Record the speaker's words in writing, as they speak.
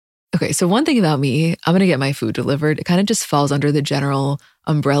Okay, so one thing about me, I'm going to get my food delivered. It kind of just falls under the general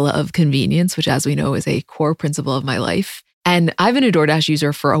umbrella of convenience, which, as we know, is a core principle of my life. And I've been a DoorDash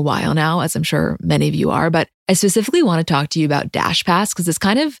user for a while now, as I'm sure many of you are, but I specifically want to talk to you about DashPass because it's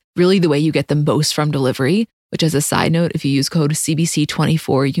kind of really the way you get the most from delivery, which, as a side note, if you use code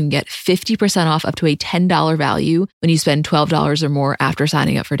CBC24, you can get 50% off up to a $10 value when you spend $12 or more after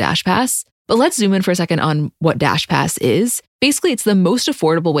signing up for DashPass. But let's zoom in for a second on what DashPass is. Basically, it's the most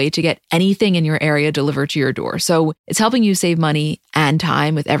affordable way to get anything in your area delivered to your door. So it's helping you save money and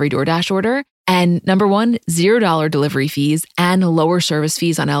time with every DoorDash order. And number one, $0 delivery fees and lower service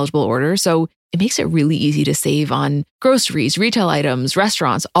fees on eligible orders. So it makes it really easy to save on groceries, retail items,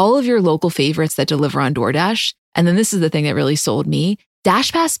 restaurants, all of your local favorites that deliver on DoorDash. And then this is the thing that really sold me.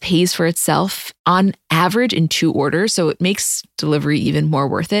 DashPass pays for itself on average in 2 orders, so it makes delivery even more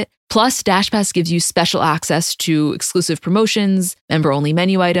worth it. Plus, DashPass gives you special access to exclusive promotions, member-only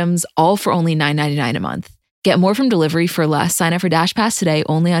menu items, all for only $9.99 a month. Get more from delivery for less. Sign up for DashPass today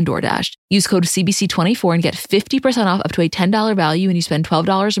only on DoorDash. Use code CBC24 and get 50% off up to a $10 value when you spend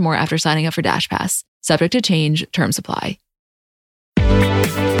 $12 or more after signing up for DashPass. Subject to change. Terms apply.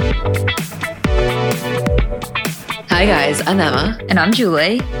 Hi guys, I'm Emma. And I'm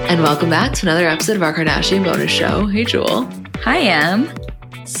Julie. And welcome back to another episode of our Kardashian bonus show. Hey, Jewel. Hi, Em.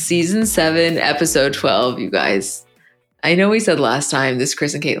 Season 7, episode 12, you guys. I know we said last time this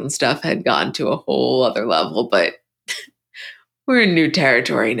Kris and Caitlyn stuff had gone to a whole other level, but we're in new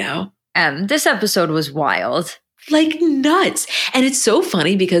territory now. This episode was wild. Like nuts. And it's so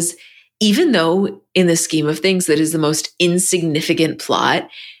funny because even though in the scheme of things that is the most insignificant plot,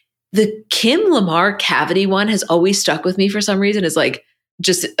 the Kim Lamar cavity one has always stuck with me for some reason as like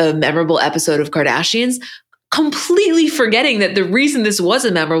just a memorable episode of Kardashians, completely forgetting that the reason this was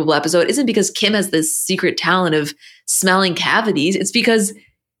a memorable episode isn't because Kim has this secret talent of smelling cavities. It's because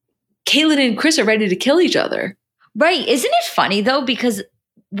Caitlyn and Kris are ready to kill each other. Right. Isn't it funny though? Because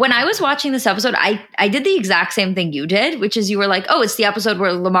when I was watching this episode, I did the exact same thing you did, which is you were like, oh, it's the episode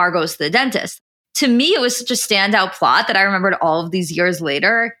where Lamar goes to the dentist. To me, it was such a standout plot that I remembered all of these years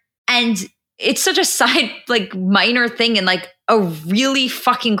later. And it's such a side, like minor thing in like a really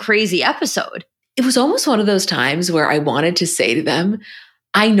fucking crazy episode. It was almost one of those times where I wanted to say to them,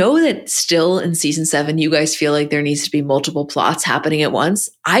 I know that still in season 7, you guys feel like there needs to be multiple plots happening at once.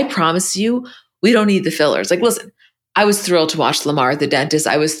 I promise you, we don't need the fillers. Like, listen, I was thrilled to watch Lamar at the dentist.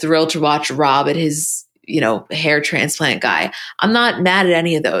 I was thrilled to watch Rob at his, hair transplant guy. I'm not mad at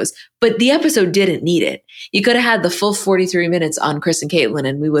any of those, but the episode didn't need it. You could have had the full 43 minutes on Kris and Caitlyn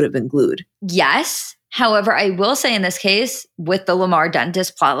and we would have been glued. Yes. However, I will say in this case, with the Lamar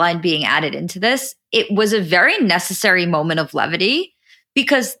dentist plotline being added into this, it was a very necessary moment of levity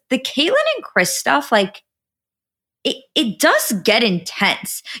because the Caitlyn and Kris stuff, like, it does get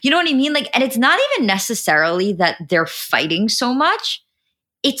intense. You know what I mean? Like, and it's not even necessarily that they're fighting so much.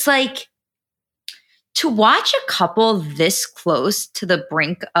 It's like to watch a couple this close to the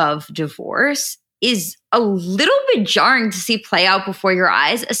brink of divorce is a little bit jarring to see play out before your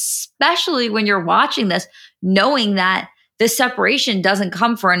eyes, especially when you're watching this, knowing that the separation doesn't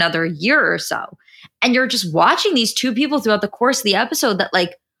come for another year or so. And you're just watching these two people throughout the course of the episode that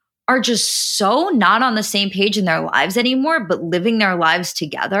like are just so not on the same page in their lives anymore, but living their lives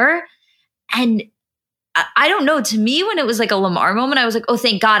together. And I don't know, to me, when it was like a Lamar moment, I was like, oh,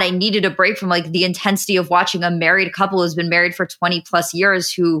 thank God I needed a break from like the intensity of watching a married couple who's been married for 20 plus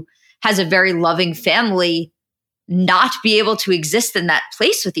years who has a very loving family not be able to exist in that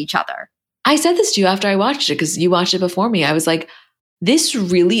place with each other. I said this to you after I watched it because you watched it before me. I was like, this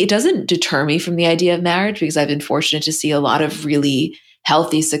really, it doesn't deter me from the idea of marriage because I've been fortunate to see a lot of really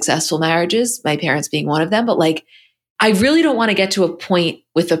healthy, successful marriages, my parents being one of them. But like, I really don't want to get to a point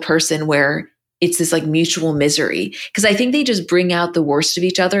with a person where it's this like mutual misery because I think they just bring out the worst of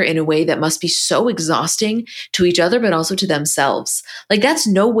each other in a way that must be so exhausting to each other, but also to themselves. Like that's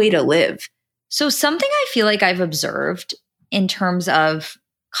no way to live. So something I feel like I've observed in terms of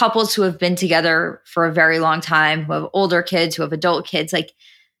couples who have been together for a very long time, who have older kids, who have adult kids, like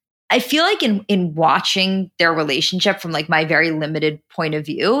I feel like in watching their relationship from like my very limited point of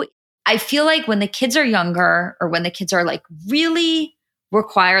view, I feel like when the kids are younger or when the kids are like really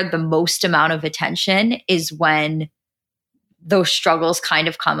require the most amount of attention is when those struggles kind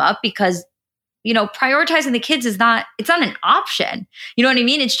of come up because, prioritizing the kids it's not an option. You know what I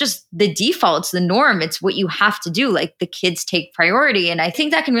mean? It's just the default, it's the norm. It's what you have to do. Like the kids take priority. And I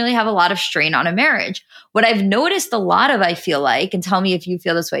think that can really have a lot of strain on a marriage. What I've noticed a lot of, I feel like, and tell me if you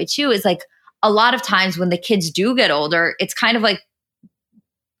feel this way too, is like a lot of times when the kids do get older, it's kind of like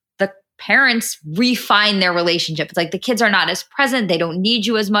parents refine their relationship. It's like the kids are not as present. They don't need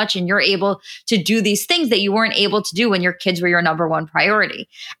you as much. And you're able to do these things that you weren't able to do when your kids were your number one priority.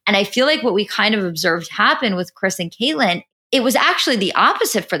 And I feel like what we kind of observed happen with Kris and Caitlyn, it was actually the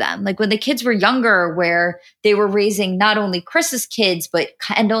opposite for them. Like when the kids were younger, where they were raising not only Kris's kids, but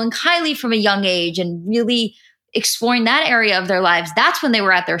Kendall and Kylie from a young age and really exploring that area of their lives, that's when they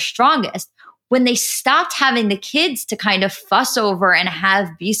were at their strongest. When they stopped having the kids to kind of fuss over and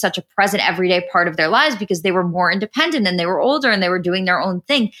have be such a present everyday part of their lives because they were more independent and they were older and they were doing their own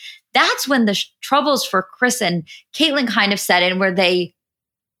thing, that's when the troubles for Kris and Caitlyn kind of set in, where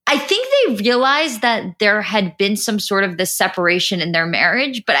I think they realized that there had been some sort of this separation in their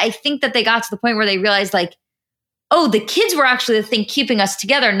marriage, but I think that they got to the point where they realized like, oh, the kids were actually the thing keeping us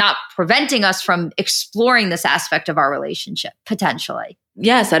together, not preventing us from exploring this aspect of our relationship, potentially.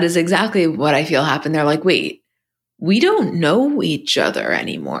 Yes, that is exactly what I feel happened. They're like, wait, we don't know each other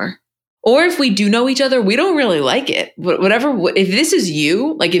anymore. Or if we do know each other, we don't really like it. Whatever, if this is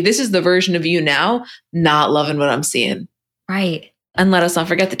you, like if this is the version of you now, not loving what I'm seeing. Right. And let us not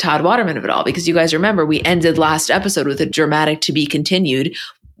forget the Todd Waterman of it all, because you guys remember we ended last episode with a dramatic to be continued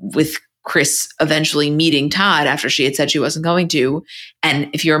with Kris eventually meeting Todd after she had said she wasn't going to. And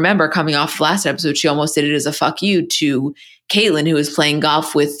if you remember, coming off the last episode, she almost did it as a fuck you to Caitlyn, who was playing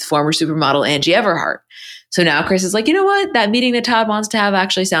golf with former supermodel Angie Everhart. So now Kris is like, you know what? That meeting that Todd wants to have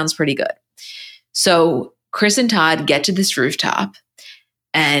actually sounds pretty good. So Kris and Todd get to this rooftop,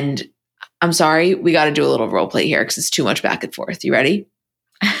 and I'm sorry, we got to do a little role play here because it's too much back and forth. You ready?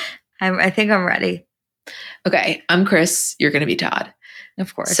 I think I'm ready. Okay, I'm Kris. You're going to be Todd.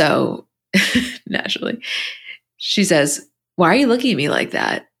 Of course. So naturally, she says, why are you looking at me like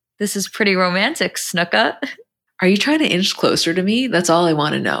that? This is pretty romantic, Snooka. Are you trying to inch closer to me? That's all I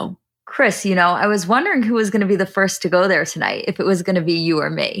want to know. Kris, I was wondering who was going to be the first to go there tonight, if it was going to be you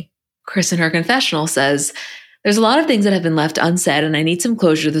or me. Kris in her confessional says, there's a lot of things that have been left unsaid, and I need some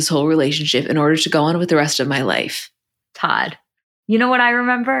closure to this whole relationship in order to go on with the rest of my life. Todd, you know what I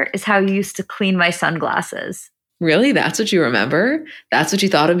remember is how you used to clean my sunglasses. Really? That's what you remember? That's what you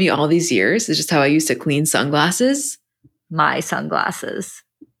thought of me all these years? It's just how I used to clean sunglasses? My sunglasses.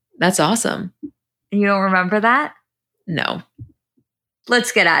 That's awesome. You don't remember that? No.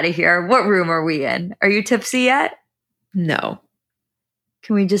 Let's get out of here. What room are we in? Are you tipsy yet? No.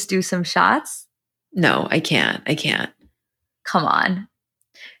 Can we just do some shots? No, I can't. Come on.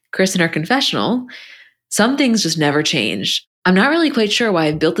 Kris in her confessional, some things just never change. I'm not really quite sure why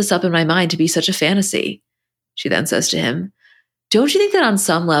I built this up in my mind to be such a fantasy. She then says to him, don't you think that on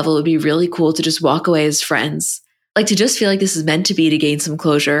some level it would be really cool to just walk away as friends? Like to just feel like this is meant to be to gain some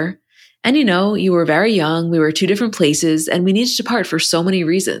closure? And you were very young, we were two different places, and we needed to part for so many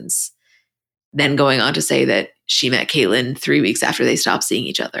reasons. Then going on to say that she met Caitlyn 3 weeks after they stopped seeing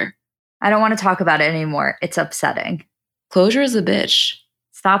each other. I don't want to talk about it anymore. It's upsetting. Closure is a bitch.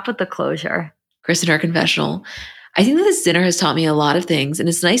 Stop with the closure. Kris in her confessional, I think that this dinner has taught me a lot of things, and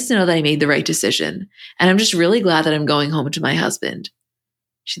it's nice to know that I made the right decision. And I'm just really glad that I'm going home to my husband.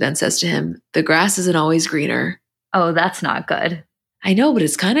 She then says to him, the grass isn't always greener. Oh, that's not good. I know, but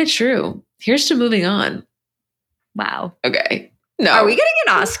it's kind of true. Here's to moving on. Wow. Okay. No. Are we getting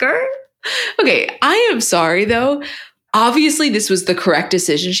an Oscar? Okay. I am sorry, though. Obviously, this was the correct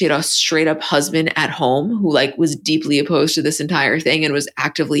decision. She had a straight up husband at home who was deeply opposed to this entire thing and was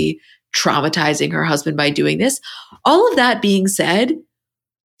actively traumatizing her husband by doing this. All of that being said,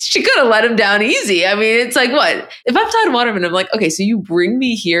 she could have let him down easy. I mean, it's like, what? If I'm Todd Waterman, I'm like, okay, so you bring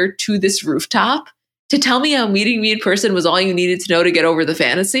me here to this rooftop to tell me how meeting me in person was all you needed to know to get over the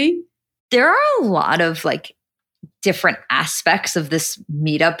fantasy? There are a lot of different aspects of this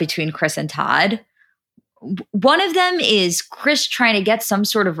meetup between Kris and Todd. One of them is Kris trying to get some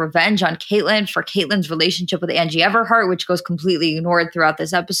sort of revenge on Caitlyn for Caitlyn's relationship with Angie Everhart, which goes completely ignored throughout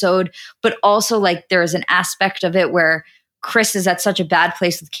this episode. But also there's an aspect of it where Kris is at such a bad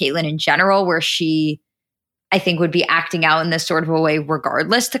place with Caitlyn in general, where she, I think, would be acting out in this sort of a way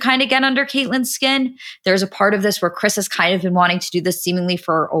regardless to kind of get under Caitlyn's skin. There's a part of this where Kris has kind of been wanting to do this seemingly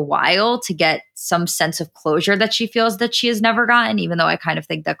for a while to get some sense of closure that she feels that she has never gotten, even though I kind of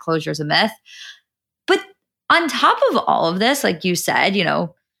think that closure is a myth. But on top of all of this, like you said, you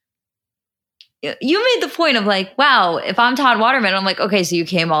made the point of wow, if I'm Todd Waterman, I'm like, okay, so you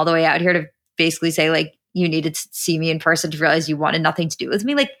came all the way out here to basically say you needed to see me in person to realize you wanted nothing to do with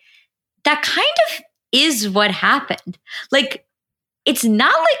me. That kind of is what happened. It's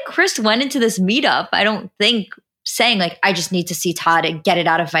not like Kris went into this meetup, I don't think, saying I just need to see Todd and get it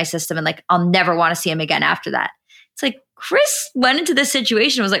out of my system and I'll never want to see him again after that. It's Kris went into this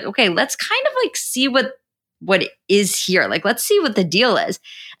situation and was okay, let's kind of see what what is here. Like, let's see what the deal is.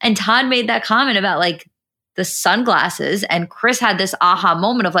 And Todd made that comment about like the sunglasses, and Chris had this aha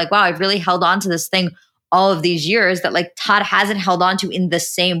moment of like, wow, I've really held on to this thing all of these years that like Todd hasn't held on to in the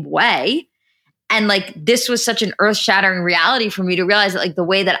same way. And like, this was such an earth shattering reality for me to realize that like the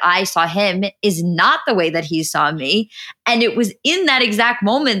way that I saw him is not the way that he saw me. And it was in that exact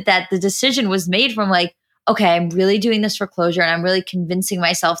moment that the decision was made from like, okay, I'm really doing this for closure. And I'm really convincing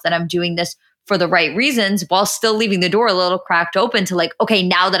myself that I'm doing this for the right reasons while still leaving the door a little cracked open to like, okay,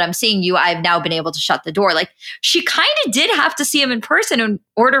 now that I'm seeing you, I've now been able to shut the door. Like, she kind of did have to see him in person in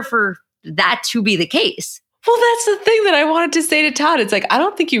order for that to be the case. Well, that's the thing that I wanted to say to Todd. It's like, I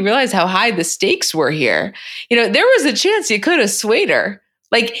don't think you realize how high the stakes were here. You know, there was a chance you could have swayed her.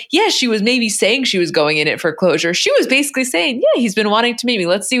 Like, yeah, she was maybe saying she was going in it for closure. She was basically saying, yeah, he's been wanting to meet me.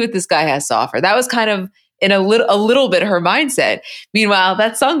 Let's see what this guy has to offer. That was kind of in a little bit her mindset. Meanwhile,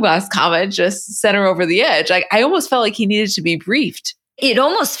 that sunglass comment just sent her over the edge. Like, I almost felt like he needed to be briefed. It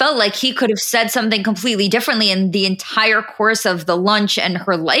almost felt like he could have said something completely differently, and the entire course of the lunch and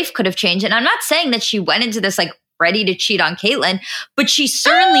her life could have changed. And I'm not saying that she went into this like ready to cheat on Caitlyn, but she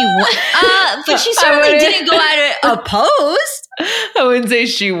certainly didn't go at it opposed. I wouldn't say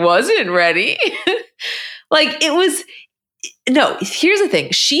she wasn't ready. Like, it was, no, here's the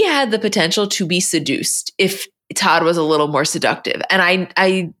thing. She had the potential to be seduced if Todd was a little more seductive. And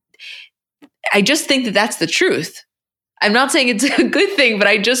I just think that that's the truth. I'm not saying it's a good thing, but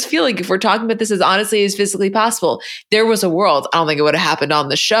I just feel like if we're talking about this as honestly as physically possible, there was a world. I don't think it would have happened on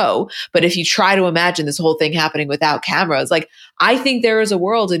the show, but if you try to imagine this whole thing happening without cameras, like, I think there is a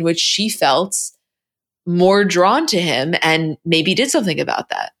world in which she felt more drawn to him and maybe did something about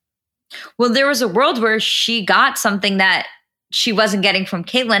that. Well, there was a world where she got something that she wasn't getting from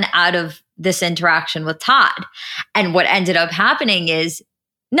Caitlyn out of this interaction with Todd. And what ended up happening is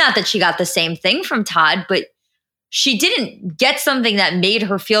not that she got the same thing from Todd, but she didn't get something that made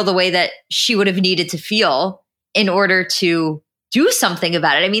her feel the way that she would have needed to feel in order to do something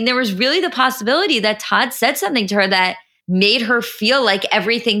about it. I mean, there was really the possibility that Todd said something to her that made her feel like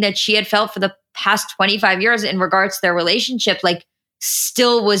everything that she had felt for the past 25 years in regards to their relationship, like,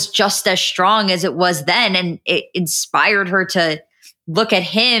 still was just as strong as it was then. And it inspired her to look at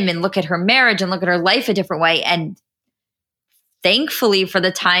him and look at her marriage and look at her life a different way. And thankfully, for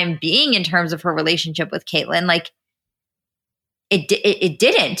the time being, in terms of her relationship with Caitlyn, like, it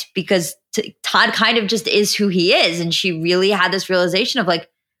didn't, because Todd kind of just is who he is. And she really had this realization of like,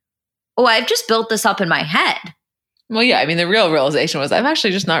 oh, I've just built this up in my head. Well, yeah. I mean, the real realization was I'm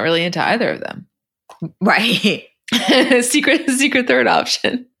actually just not really into either of them. Right. Secret third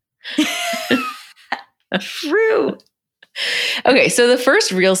option. True. Okay, so the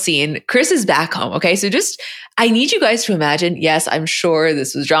first real scene, Chris is back home. Okay, so I need you guys to imagine, yes, I'm sure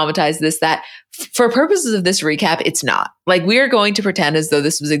this was dramatized, this, that. For purposes of this recap, it's not. Like, we are going to pretend as though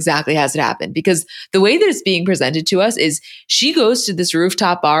this was exactly as it happened, because the way that it's being presented to us is she goes to this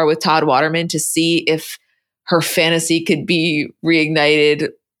rooftop bar with Todd Waterman to see if her fantasy could be reignited.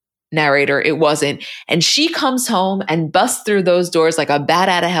 Narrator, it wasn't. And she comes home and busts through those doors like a bat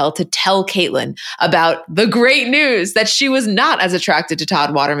out of hell to tell Caitlyn about the great news that she was not as attracted to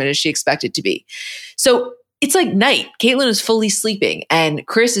Todd Waterman as she expected to be. So it's like night. Caitlyn is fully sleeping and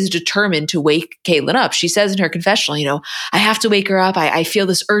Chris is determined to wake Caitlyn up. She says in her confessional, you know, I have to wake her up. I feel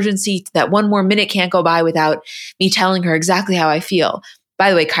this urgency that one more minute can't go by without me telling her exactly how I feel. By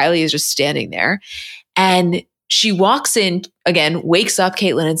the way, Kylie is just standing there and she walks in again, wakes up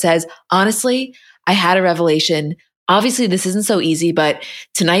Caitlyn and says, honestly, I had a revelation. Obviously, this isn't so easy, but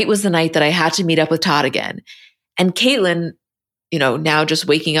tonight was the night that I had to meet up with Todd again. And Caitlyn, you know, now just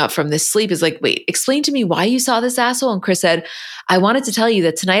waking up from this sleep is like, wait, explain to me why you saw this asshole. And Chris said, I wanted to tell you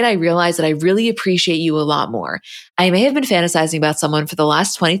that tonight I realized that I really appreciate you a lot more. I may have been fantasizing about someone for the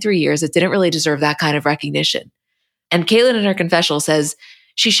last 23 years that didn't really deserve that kind of recognition. And Caitlyn in her confessional says,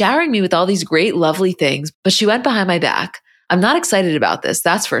 she's showering me with all these great, lovely things, but she went behind my back. I'm not excited about this,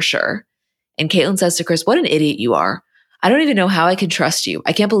 that's for sure. And Caitlyn says to Chris, what an idiot you are. I don't even know how I can trust you.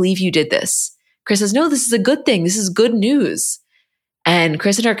 I can't believe you did this. Chris says, no, this is a good thing. This is good news. And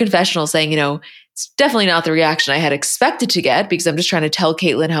Chris in her confessional saying, you know, it's definitely not the reaction I had expected to get because I'm just trying to tell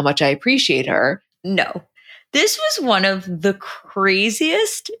Caitlyn how much I appreciate her. No, this was one of the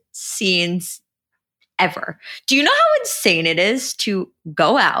craziest scenes ever. Do you know how insane it is to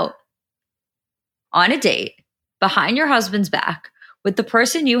go out on a date behind your husband's back with the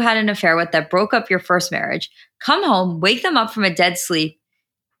person you had an affair with that broke up your first marriage, come home, wake them up from a dead sleep,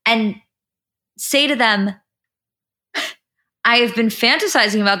 and say to them, I have been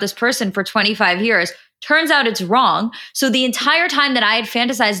fantasizing about this person for 25 years. Turns out it's wrong. So the entire time that I had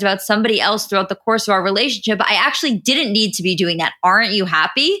fantasized about somebody else throughout the course of our relationship, I actually didn't need to be doing that. Aren't you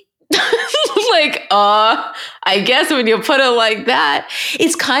happy? Like, I guess when you put it like that,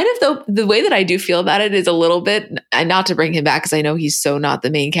 it's kind of the way that I do feel about it is a little bit, and not to bring him back because I know he's so not the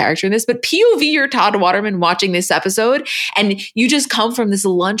main character in this, but POV, you're Todd Waterman watching this episode and you just come from this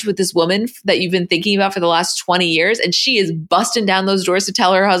lunch with this woman that you've been thinking about for the last 20 years. And she is busting down those doors to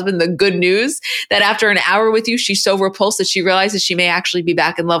tell her husband the good news that after an hour with you, she's so repulsed that she realizes she may actually be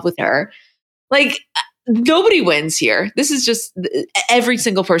back in love with her. Like, nobody wins here. This is just every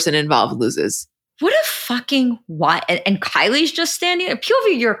single person involved loses. What a fucking what? And Kylie's just standing there.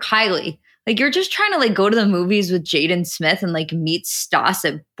 POV, you're Kylie. Like, you're just trying to like go to the movies with Jaden Smith and like meet Stas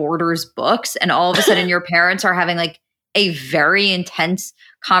at Borders Books. And all of a sudden your parents are having like a very intense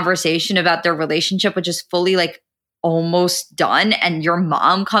conversation about their relationship, which is fully like almost done. And your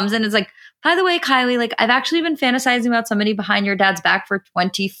mom comes in and is like, by the way, Kylie, like I've actually been fantasizing about somebody behind your dad's back for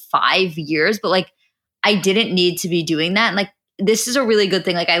 25 years, but like, I didn't need to be doing that. And like, this is a really good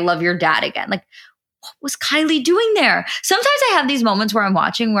thing. Like, I love your dad again. Like, what was Kylie doing there? Sometimes I have these moments where I'm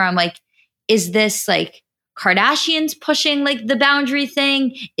watching where I'm like, is this like Kardashians pushing like the boundary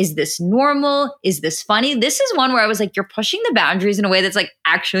thing? Is this normal? Is this funny? This is one where I was like, you're pushing the boundaries in a way that's like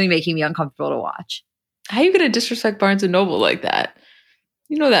actually making me uncomfortable to watch. How are you going to disrespect Barnes & Noble like that?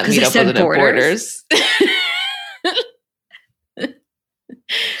 You know that meetup wasn't at Borders.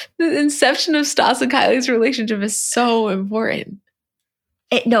 The inception of Stas and Kylie's relationship is so important.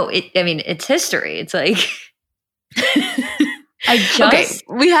 It's history. It's like, I'm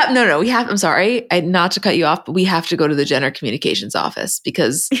sorry, not to cut you off, but we have to go to the Jenner Communications office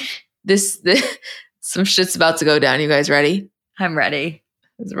because some shit's about to go down. You guys ready? I'm ready.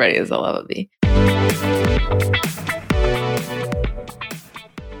 As ready as I'll ever be.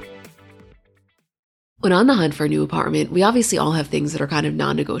 When on the hunt for a new apartment, we obviously all have things that are kind of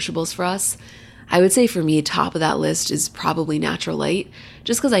non-negotiables for us. I would say for me, top of that list is probably natural light.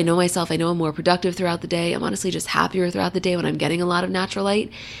 Just because I know myself, I know I'm more productive throughout the day. I'm honestly just happier throughout the day when I'm getting a lot of natural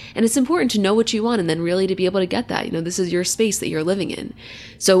light. And it's important to know what you want and then really to be able to get that. You know, this is your space that you're living in.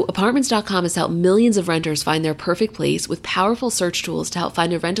 So Apartments.com has helped millions of renters find their perfect place with powerful search tools to help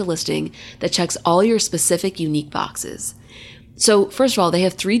find a rental listing that checks all your specific unique boxes. So first of all, they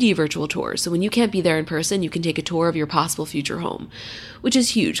have 3D virtual tours. So when you can't be there in person, you can take a tour of your possible future home, which is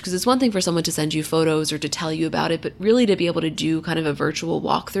huge because it's one thing for someone to send you photos or to tell you about it, but really to be able to do kind of a virtual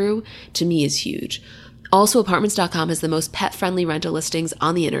walkthrough to me is huge. Also, Apartments.com has the most pet-friendly rental listings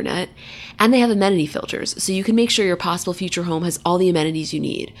on the internet, and they have amenity filters, so you can make sure your possible future home has all the amenities you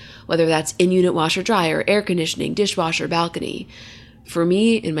need, whether that's in-unit washer dryer, air conditioning, dishwasher, balcony. For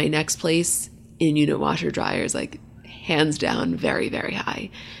me, in my next place, in-unit washer dryer is like hands down, very, very high.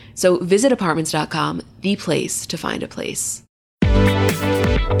 So visit Apartments.com, the place to find a place.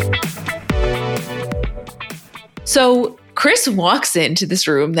 So Chris walks into this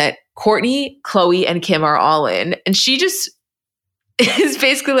room that Courtney, Chloe, and Kim are all in, and she just is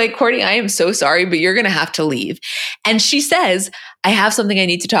basically like, Courtney, I am so sorry, but you're going to have to leave. And she says, I have something I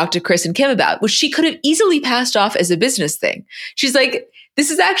need to talk to Chris and Kim about, which she could have easily passed off as a business thing. She's like, this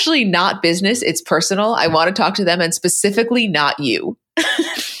is actually not business. It's personal. I want to talk to them and specifically not you.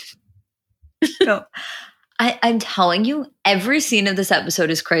 No, I'm telling you, every scene of this episode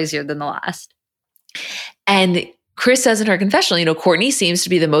is crazier than the last. And Chris says in her confessional, you know, Courtney seems to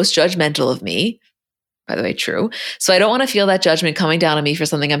be the most judgmental of me. By the way, true. So I don't want to feel that judgment coming down on me for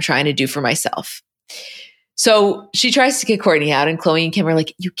something I'm trying to do for myself. So she tries to kick Courtney out, and Chloe and Kim are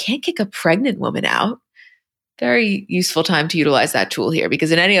like, you can't kick a pregnant woman out. Very useful time to utilize that tool here,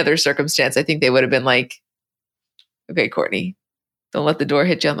 because in any other circumstance, I think they would have been like, okay, Courtney, don't let the door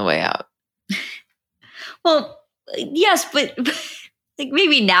hit you on the way out. Well, yes, but like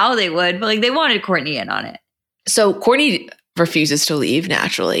maybe now they would, but like they wanted Courtney in on it. So Courtney refuses to leave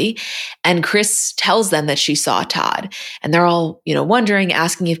naturally. And Chris tells them that she saw Todd. And they're all, you know, wondering,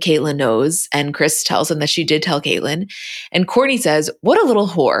 asking if Caitlin knows. And Chris tells them that she did tell Caitlin. And Courtney says, what a little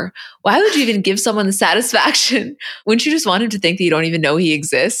whore. Why would you even give someone the satisfaction? Wouldn't you just want him to think that you don't even know he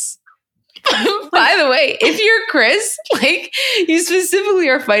exists? By the way, if you're Chris, like you specifically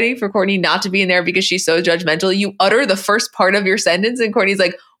are fighting for Courtney not to be in there because she's so judgmental, you utter the first part of your sentence and Courtney's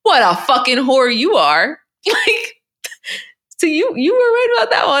like, what a fucking whore you are. Like, so you were right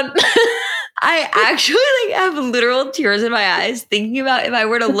about that one. I actually like have literal tears in my eyes thinking about if I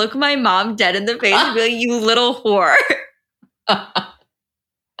were to look my mom dead in the face and be like, you little whore.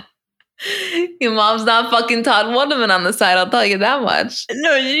 Your mom's not fucking Todd Waterman on the side, I'll tell you that much.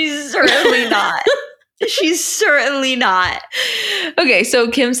 No, she's certainly not. She's certainly not. Okay, so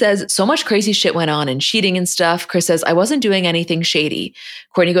Kim says, so much crazy shit went on and cheating and stuff. Chris says, I wasn't doing anything shady.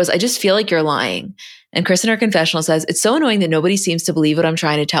 Kourtney goes, I just feel like you're lying. And Chris in her confessional says, it's so annoying that nobody seems to believe what I'm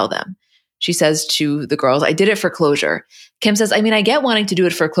trying to tell them. She says to the girls, I did it for closure. Kim says, I mean, I get wanting to do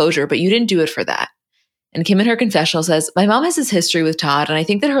it for closure, but you didn't do it for that. And Kim in her confessional says, my mom has this history with Todd, and I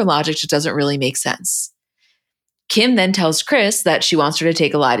think that her logic just doesn't really make sense. Kim then tells Chris that she wants her to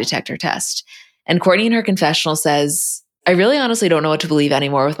take a lie detector test. And Kourtney in her confessional says, I really honestly don't know what to believe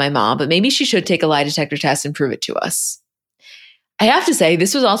anymore with my mom, but maybe she should take a lie detector test and prove it to us. I have to say,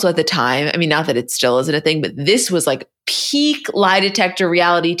 this was also at the time, I mean, not that it still isn't a thing, but this was like peak lie detector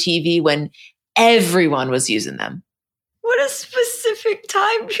reality TV when everyone was using them. What a specific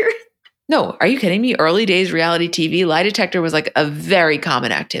time period. No, are you kidding me? Early days reality TV, lie detector was like a very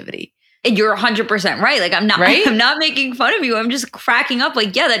common activity. And you're 100% right. Like I'm not making fun of you. I'm just cracking up.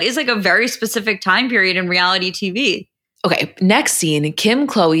 Like, yeah, that is like a very specific time period in reality TV. Okay, next scene, Kim,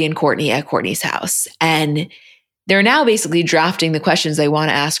 Khloe, and Kourtney at Kourtney's house. And they're now basically drafting the questions they want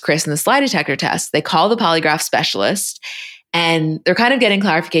to ask Chris in the lie detector test. They call the polygraph specialist and they're kind of getting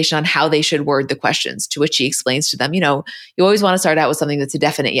clarification on how they should word the questions, to which he explains to them, you know, you always want to start out with something that's a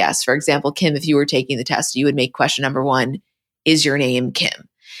definite yes. For example, Kim, if you were taking the test, you would make question number 1, is your name Kim?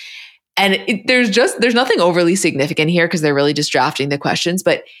 And there's nothing overly significant here because they're really just drafting the questions,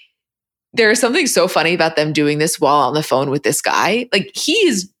 but there is something so funny about them doing this while on the phone with this guy. Like he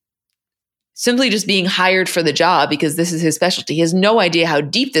is simply just being hired for the job because this is his specialty. He has no idea how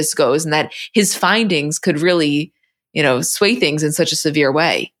deep this goes and that his findings could really, you know, sway things in such a severe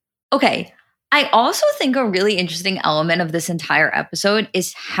way. Okay. I also think a really interesting element of this entire episode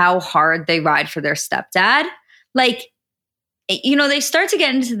is how hard they ride for their stepdad. Like, you know, they start to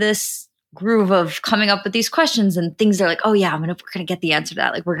get into this groove of coming up with these questions and things. They're like, oh yeah, we're gonna get the answer to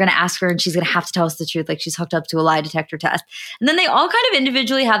that. Like we're gonna ask her and she's gonna have to tell us the truth. Like she's hooked up to a lie detector test. And then they all kind of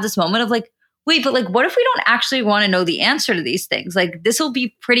individually have this moment of like, wait, but like, what if we don't actually want to know the answer to these things? Like this will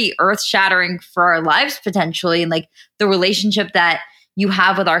be pretty earth shattering for our lives potentially. And like the relationship that you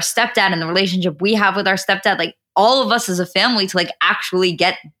have with our stepdad and the relationship we have with our stepdad, like all of us as a family to like actually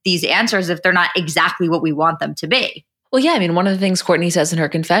get these answers if they're not exactly what we want them to be. Well, yeah, I mean, one of the things Kourtney says in her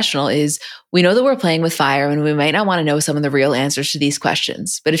confessional is, we know that we're playing with fire and we might not want to know some of the real answers to these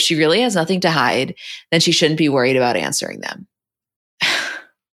questions. But if she really has nothing to hide, then she shouldn't be worried about answering them.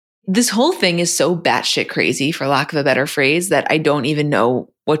 This whole thing is so batshit crazy, for lack of a better phrase, that I don't even know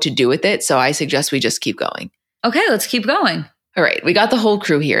what to do with it. So I suggest we just keep going. Okay, let's keep going. All right, we got the whole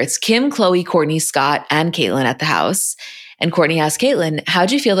crew here. It's Kim, Khloe, Kourtney, Scott, and Caitlyn at the house. And Kourtney asks Caitlyn,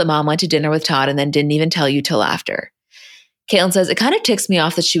 how'd you feel that mom went to dinner with Todd and then didn't even tell you till after? Caitlyn says, it kind of ticks me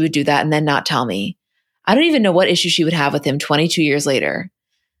off that she would do that and then not tell me. I don't even know what issue she would have with him 22 years later.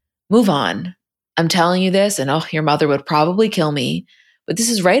 Move on. I'm telling you this, and oh, your mother would probably kill me. But this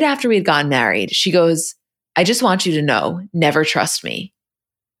is right after we had gotten married. She goes, I just want you to know, never trust me.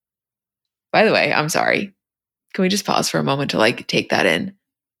 By the way, I'm sorry. Can we just pause for a moment to like take that in?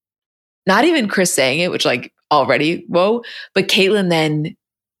 Not even Chris saying it, which like already, whoa, but Caitlyn then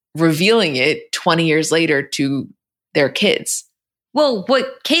revealing it 20 years later to their kids. Well,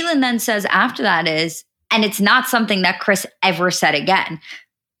 what Caitlyn then says after that is, and it's not something that Chris ever said again.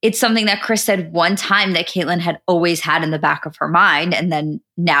 It's something that Chris said one time that Caitlyn had always had in the back of her mind. And then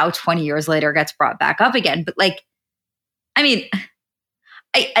now 20 years later gets brought back up again. But like, I mean,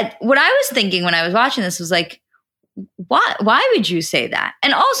 what I was thinking when I was watching this was like, why would you say that?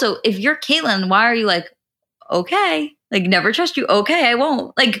 And also, if you're Caitlyn, why are you like, okay, like never trust you. Okay, I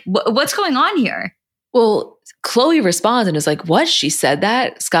won't. Like, what's going on here? Well, Khloe responds and is like, what? She said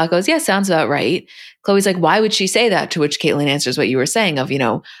that? Scott goes, yeah, sounds about right. Khloe's like, why would she say that? To which Caitlyn answers what you were saying of, you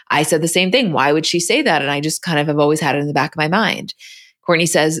know, I said the same thing. Why would she say that? And I just kind of have always had it in the back of my mind. Kourtney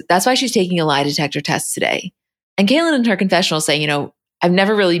says, that's why she's taking a lie detector test today. And Caitlyn in her confessional saying, you know, I've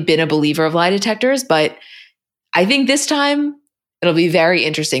never really been a believer of lie detectors, but I think this time it'll be very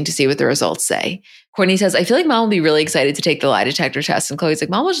interesting to see what the results say. Kourtney says, I feel like mom will be really excited to take the lie detector test. And Khloe's like,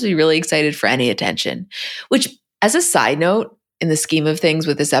 mom will just be really excited for any attention. Which, as a side note, in the scheme of things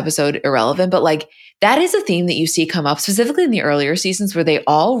with this episode, irrelevant. But like, that is a theme that you see come up specifically in the earlier seasons where they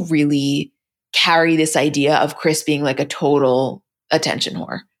all really carry this idea of Chris being like a total attention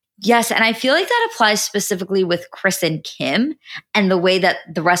whore. Yes. And I feel like that applies specifically with Chris and Kim and the way that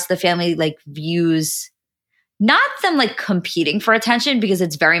the rest of the family like views not them like competing for attention because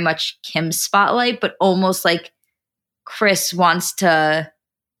it's very much Kim's spotlight, but almost like Chris wants to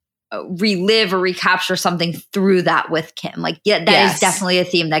relive or recapture something through that with Kim. Like, yeah, that is definitely a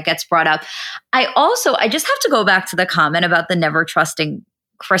theme that gets brought up. I just have to go back to the comment about the never trusting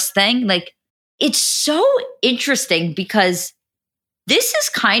Chris thing. Like, it's so interesting because this is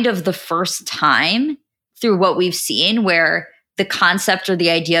kind of the first time through what we've seen where the concept or the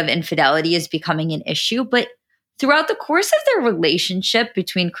idea of infidelity is becoming an issue. But throughout the course of their relationship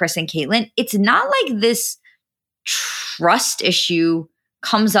between Kris and Caitlyn, it's not like this trust issue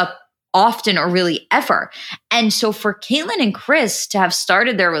comes up often or really ever. And so for Caitlyn and Kris to have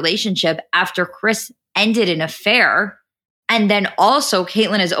started their relationship after Kris ended an affair, and then also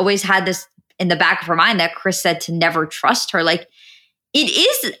Caitlyn has always had this in the back of her mind that Kris said to never trust her. Like, it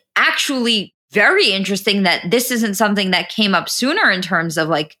is actually very interesting that this isn't something that came up sooner in terms of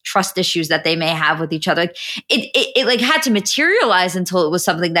like trust issues that they may have with each other. Like, it like had to materialize until it was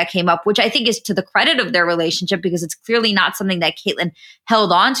something that came up, which I think is to the credit of their relationship because it's clearly not something that Caitlyn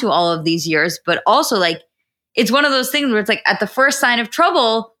held on to all of these years. But also, like, it's one of those things where it's like at the first sign of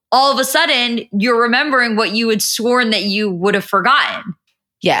trouble, all of a sudden you're remembering what you had sworn that you would have forgotten.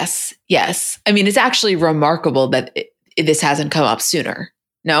 Yes. I mean, it's actually remarkable that this hasn't come up sooner.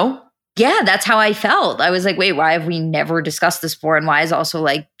 No? Yeah, that's how I felt. I was like, wait, why have we never discussed this before? And why is also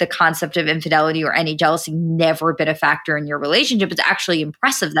like the concept of infidelity or any jealousy never been a factor in your relationship? It's actually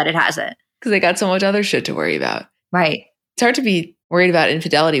impressive that it hasn't. Because they got so much other shit to worry about. Right. It's hard to be worried about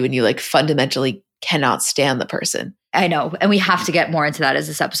infidelity when you like fundamentally cannot stand the person. I know. And we have to get more into that as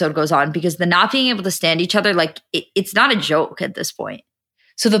this episode goes on because the not being able to stand each other, like it's not a joke at this point.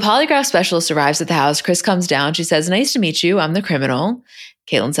 So the polygraph specialist arrives at the house. Kris comes down. She says, "Nice to meet you. I'm the criminal."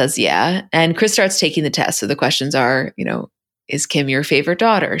 Caitlyn says, "Yeah." And Kris starts taking the test. So the questions are, is Kim your favorite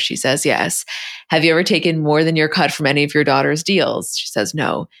daughter? She says, "Yes." "Have you ever taken more than your cut from any of your daughter's deals?" She says,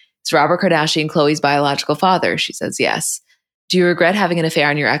 "No." "Is Robert Kardashian Khloe's biological father?" She says, "Yes." "Do you regret having an affair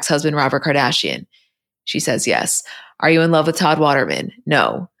on your ex-husband, Robert Kardashian?" She says, "Yes." "Are you in love with Todd Waterman?"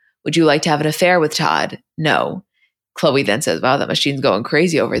 "No." "Would you like to have an affair with Todd?" "No." Khloe then says, "Wow, that machine's going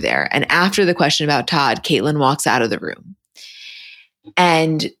crazy over there." And after the question about Todd, Caitlyn walks out of the room.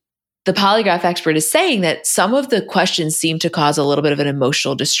 And the polygraph expert is saying that some of the questions seem to cause a little bit of an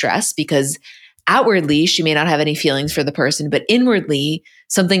emotional distress because outwardly she may not have any feelings for the person, but inwardly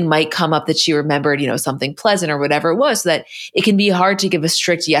something might come up that she remembered, something pleasant or whatever it was, so that it can be hard to give a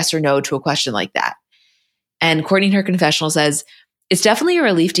strict yes or no to a question like that. And Courtney in her confessional says, "It's definitely a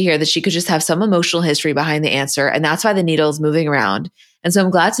relief to hear that she could just have some emotional history behind the answer, and that's why the needle is moving around. And so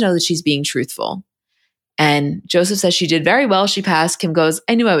I'm glad to know that she's being truthful." And Joseph says she did very well. She passed. Kim goes,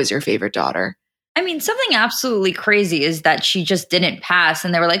 "I knew I was your favorite daughter." I mean, something absolutely crazy is that she just didn't pass.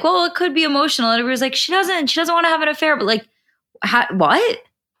 And they were like, well, it could be emotional. And everybody was like, she doesn't want to have an affair. But like, what?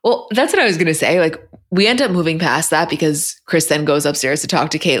 Well, that's what I was going to say. Like, we end up moving past that because Kris then goes upstairs to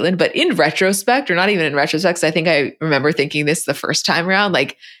talk to Caitlyn. But in retrospect, or not even in retrospect, 'cause I think I remember thinking this the first time around,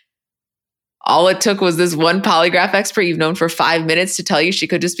 like, all it took was this one polygraph expert you've known for 5 minutes to tell you she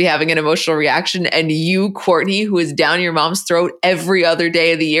could just be having an emotional reaction. And you, Courtney, who is down your mom's throat every other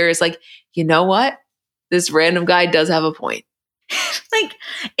day of the year, is like, you know what? This random guy does have a point. Like,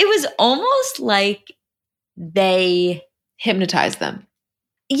 it was almost like they hypnotized them.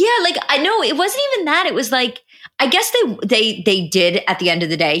 Yeah, like, I know it wasn't even that. It was like, I guess they did at the end of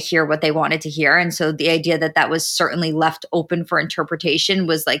the day hear what they wanted to hear. And so the idea that was certainly left open for interpretation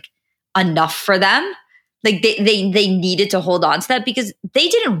was like enough for them. Like they needed to hold on to that because they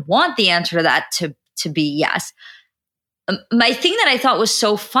didn't want the answer to that to be yes. My thing that I thought was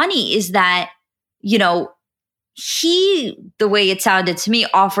so funny is that, he, the way it sounded to me,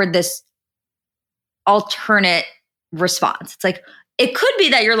 offered this alternate response. It's like, it could be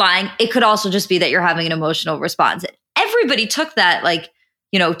that you're lying. It could also just be that you're having an emotional response. Everybody took that like,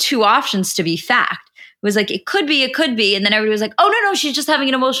 two options to be fact. It was like, it could be. And then everybody was like, oh, no, she's just having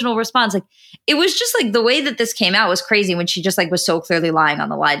an emotional response. Like, it was just like the way that this came out was crazy when she just like was so clearly lying on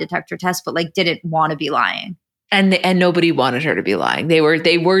the lie detector test, but like didn't want to be lying. And nobody wanted her to be lying. They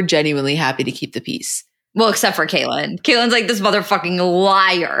were genuinely happy to keep the peace. Well, except for Caitlyn. Caitlyn's like this motherfucking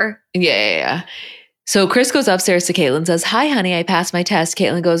liar. Yeah. So Kris goes upstairs to Caitlyn, says, "Hi, honey, I passed my test."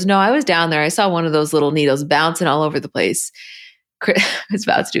 Caitlyn goes, "No, I was down there. I saw one of those little needles bouncing all over the place." I was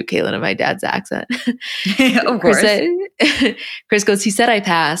about to do Caitlyn in my dad's accent. Of course. Kris goes, "He said I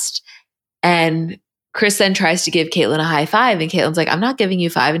passed." And Kris then tries to give Caitlyn a high five. And Caitlyn's like, "I'm not giving you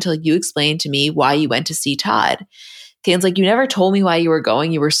 5 until you explain to me why you went to see Todd." Caitlyn's like, "You never told me why you were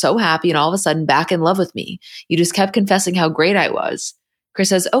going. You were so happy and all of a sudden back in love with me. You just kept confessing how great I was." Kris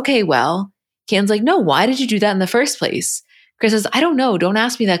says, "Okay, well." Caitlyn's like, "No, why did you do that in the first place?" Kris says, "I don't know. Don't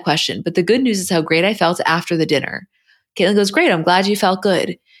ask me that question. But the good news is how great I felt after the dinner." Caitlyn goes, "Great. I'm glad you felt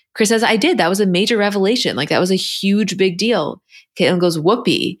good." Kris says, "I did. That was a major revelation. Like, that was a huge, big deal." Caitlyn goes,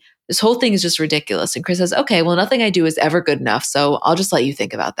 "Whoopee. This whole thing is just ridiculous." And Kris says, "Okay, well, nothing I do is ever good enough. So I'll just let you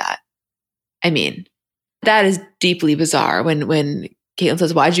think about that." I mean, that is deeply bizarre when Caitlyn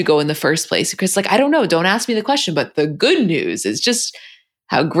says, why'd you go in the first place? Chris is like, I don't know. Don't ask me the question. But the good news is just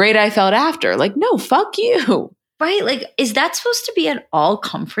how great I felt after. Like, no, fuck you. Right? Like, is that supposed to be at all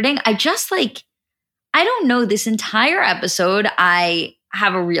comforting? I don't know. This entire episode, I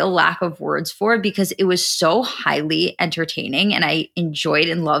have a real lack of words for it because it was so highly entertaining and I enjoyed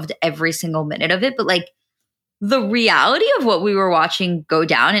and loved every single minute of it. But like the reality of what we were watching go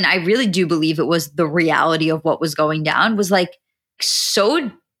down, and I really do believe it was the reality of what was going down, was like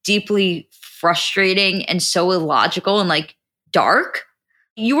so deeply frustrating and so illogical and like dark.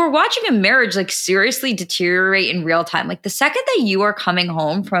 You were watching a marriage like seriously deteriorate in real time. Like the second that you are coming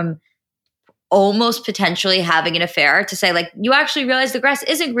home from almost potentially having an affair to say like, you actually realize the grass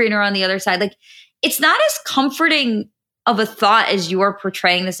isn't greener on the other side. Like it's not as comforting of a thought as you are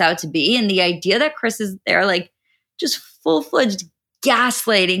portraying this out to be. And the idea that Chris is there, like just full-fledged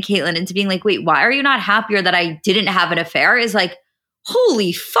gaslighting Caitlyn into being like, wait, why are you not happier that I didn't have an affair? Is like,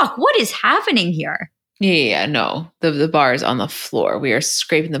 holy fuck, what is happening here? Yeah, no. The bar is on the floor. We are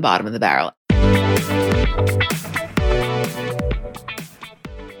scraping the bottom of the barrel.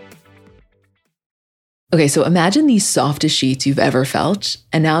 Okay, so imagine the softest sheets you've ever felt,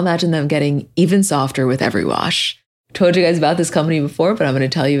 and now imagine them getting even softer with every wash. Told you guys about this company before, but I'm going to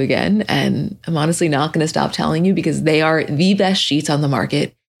tell you again, and I'm honestly not going to stop telling you because they are the best sheets on the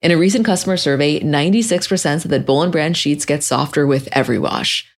market. In a recent customer survey, 96% said that Boll & Branch sheets get softer with every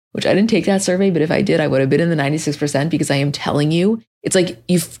wash. Which I didn't take that survey, but if I did, I would have been in the 96% because I am telling you, it's like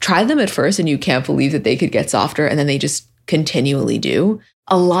you've tried them at first and you can't believe that they could get softer and then they just continually do.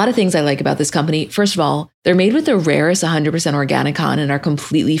 A lot of things I like about this company. First of all, they're made with the rarest 100% organic cotton and are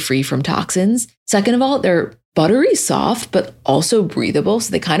completely free from toxins. Second of all, they're buttery soft, but also breathable.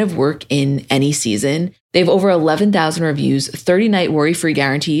 So they kind of work in any season. They have over 11,000 reviews, 30-night worry-free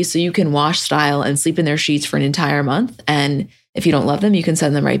guarantees. So you can wash, style, and sleep in their sheets for an entire month. And if you don't love them, you can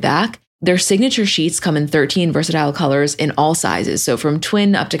send them right back. Their signature sheets come in 13 versatile colors in all sizes. So from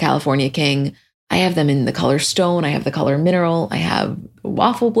twin up to California King. I have them in the color stone. I have the color mineral. I have a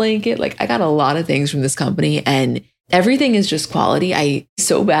waffle blanket. Like I got a lot of things from this company and everything is just quality. I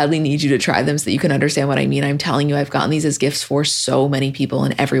so badly need you to try them so that you can understand what I mean. I'm telling you, I've gotten these as gifts for so many people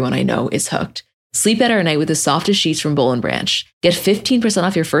and everyone I know is hooked. Sleep better at night with the softest sheets from Boll & Branch. Get 15%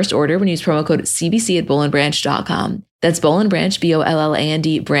 off your first order when you use promo code CBC at bollandbranch.com. That's Boll & Branch,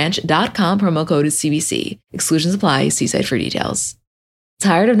 BOLLAND branch.com, promo code is CBC. Exclusions apply. See site for details.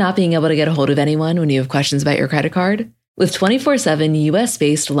 Tired of not being able to get a hold of anyone when you have questions about your credit card? With 24/7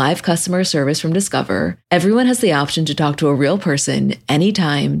 US-based live customer service from Discover, everyone has the option to talk to a real person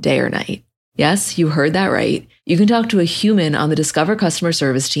anytime, day or night. Yes, you heard that right. You can talk to a human on the Discover customer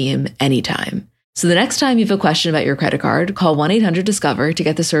service team anytime. So the next time you have a question about your credit card, call 1-800-DISCOVER to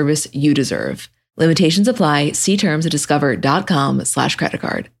get the service you deserve. Limitations apply. See terms at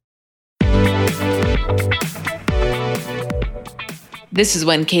discover.com/creditcard. This is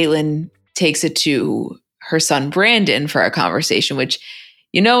when Caitlyn takes it to her son Brandon for a conversation, which,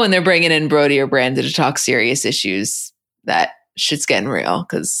 you know, when they're bringing in Brody or Brandon to talk serious issues, that shit's getting real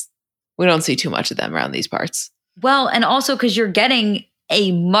because we don't see too much of them around these parts. Well, and also because you're getting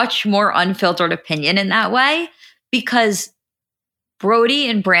a much more unfiltered opinion in that way because Brody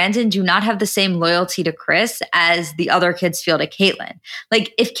and Brandon do not have the same loyalty to Chris as the other kids feel to Caitlyn.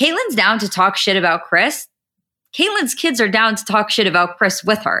 Like if Caitlyn's down to talk shit about Chris, Caitlyn's kids are down to talk shit about Chris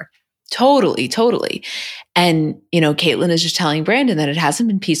with her. Totally. And, you know, Caitlyn is just telling Brandon that it hasn't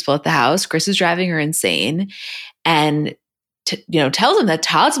been peaceful at the house. Chris is driving her insane and, tells him that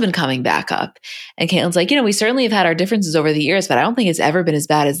Todd's been coming back up. And Caitlyn's like, we certainly have had our differences over the years, but I don't think it's ever been as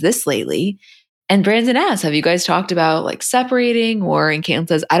bad as this lately. And Brandon asks, have you guys talked about like separating? And Caitlyn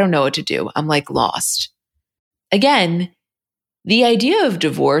says, I don't know what to do. I'm like lost. Again, the idea of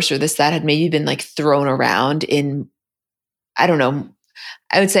divorce or this, that had maybe been like thrown around in, I don't know,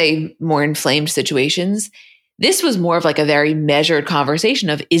 I would say more inflamed situations. This was more of like a very measured conversation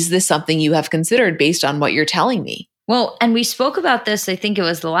of, is this something you have considered based on what you're telling me? Well, and we spoke about this, I think it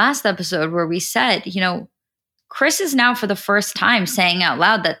was the last episode where we said, Chris is now for the first time saying out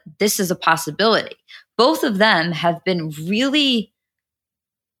loud that this is a possibility. Both of them have been really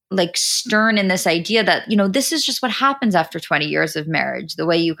like stern in this idea that, this is just what happens after 20 years of marriage, the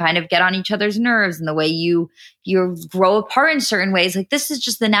way you kind of get on each other's nerves and the way you grow apart in certain ways. Like this is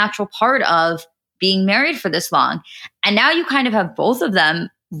just the natural part of being married for this long. And now you kind of have both of them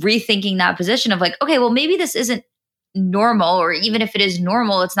rethinking that position of like, okay, well, maybe this isn't normal, or even if it is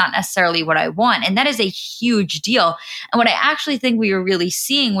normal, it's not necessarily what I want. And that is a huge deal. And what I actually think we are really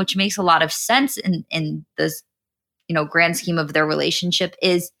seeing, which makes a lot of sense in this, grand scheme of their relationship,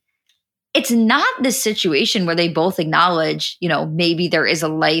 is it's not this situation where they both acknowledge, maybe there is a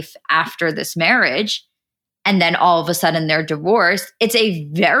life after this marriage and then all of a sudden they're divorced. It's a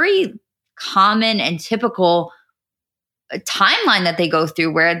very common and typical timeline that they go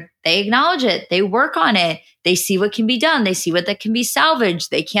through where they acknowledge it, they work on it, they see what can be done, they see what that can be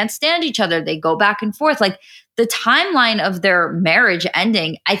salvaged, they can't stand each other, they go back and forth. Like the timeline of their marriage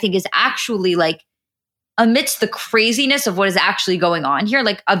ending, I think is actually like amidst the craziness of what is actually going on here,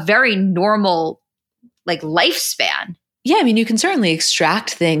 like a very normal like lifespan. Yeah, I mean, you can certainly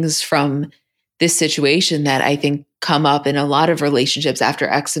extract things from this situation that I think come up in a lot of relationships after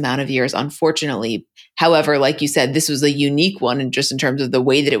X amount of years, unfortunately. However, like you said, this was a unique one, and just in terms of the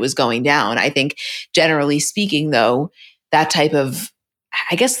way that it was going down. I think generally speaking, though, that type of,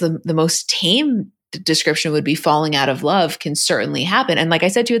 I guess the most tame description would be falling out of love can certainly happen. And like I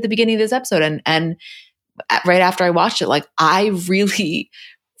said to you at the beginning of this episode, and right after I watched it, like I really,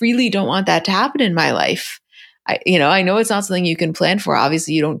 really don't want that to happen in my life. I know it's not something you can plan for.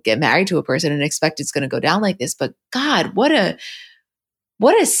 Obviously, you don't get married to a person and expect it's going to go down like this. But God, what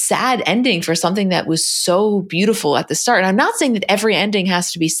a sad ending for something that was so beautiful at the start. And I'm not saying that every ending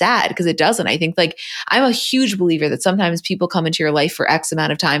has to be sad, because it doesn't. I think like I'm a huge believer that sometimes people come into your life for X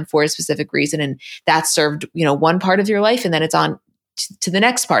amount of time for a specific reason, and that served, one part of your life, and then it's on to the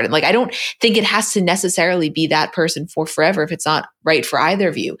next part. And like, I don't think it has to necessarily be that person for forever if it's not right for either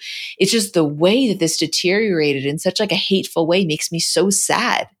of you. It's just the way that this deteriorated in such like a hateful way makes me so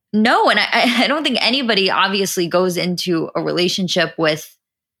sad. No, and I don't think anybody obviously goes into a relationship with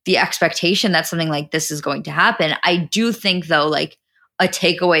the expectation that something like this is going to happen. I do think though, like a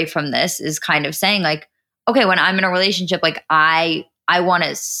takeaway from this is kind of saying like, okay, when I'm in a relationship, like I want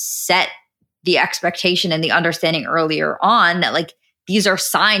to set the expectation and the understanding earlier on that like, these are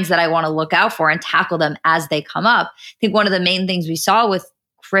signs that I want to look out for and tackle them as they come up. I think one of the main things we saw with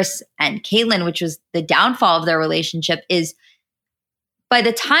Kris and Caitlyn, which was the downfall of their relationship, is by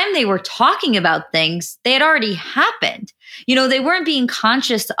the time they were talking about things, they had already happened. They weren't being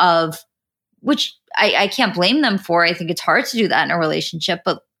conscious of, which I can't blame them for. I think it's hard to do that in a relationship,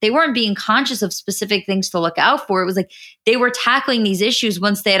 but they weren't being conscious of specific things to look out for. It was like they were tackling these issues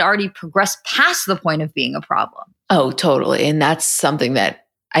once they had already progressed past the point of being a problem. Oh, totally. And that's something that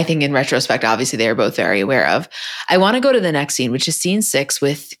I think in retrospect, obviously they are both very aware of. I want to go to the next scene, which is scene 6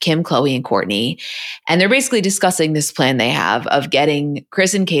 with Kim, Khloe, and Kourtney. And they're basically discussing this plan they have of getting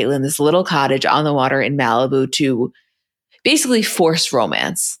Kris and Caitlyn this little cottage on the water in Malibu to basically force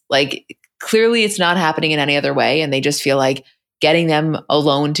romance. Like clearly it's not happening in any other way. And they just feel like getting them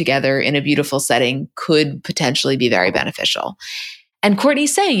alone together in a beautiful setting could potentially be very beneficial. And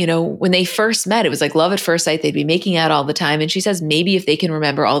Kourtney's saying, when they first met, it was like love at first sight. They'd be making out all the time. And she says, maybe if they can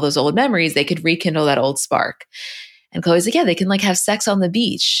remember all those old memories, they could rekindle that old spark. And Khloe's like, yeah, they can like have sex on the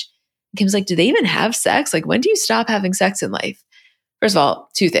beach. And Kim's like, do they even have sex? Like, when do you stop having sex in life? First of all,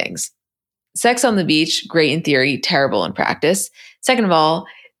 2 things. Sex on the beach, great in theory, terrible in practice. Second of all,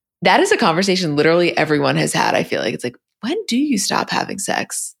 that is a conversation literally everyone has had. I feel like it's like, when do you stop having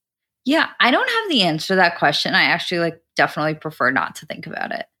sex? Yeah, I don't have the answer to that question. I actually definitely prefer not to think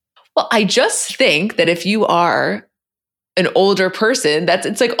about it. Well, I just think that if you are an older person,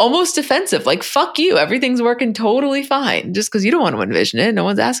 it's like almost offensive. Like, fuck you. Everything's working totally fine just because you don't want to envision it. No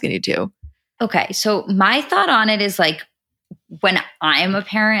one's asking you to. Okay. So my thought on it is like, when I'm a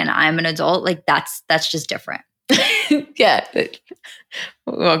parent and I'm an adult, like that's just different. Yeah. We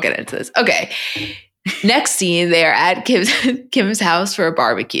won't get into this. Okay. Next scene, they are at Kim's house for a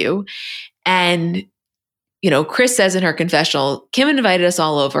barbecue. And, Kris says in her confessional, Kim invited us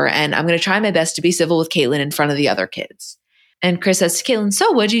all over and I'm going to try my best to be civil with Caitlyn in front of the other kids. And Kris says to Caitlyn,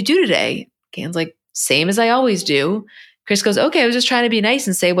 so what'd you do today? Caitlyn's like, same as I always do. Kris goes, okay, I was just trying to be nice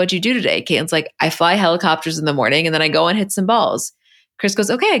and say, what'd you do today? Caitlyn's like, I fly helicopters in the morning and then I go and hit some balls. Kris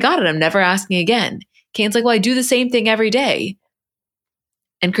goes, okay, I got it. I'm never asking again. Caitlyn's like, well, I do the same thing every day.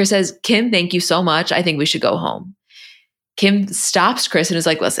 And Kris says, Kim, thank you so much. I think we should go home. Kim stops Kris and is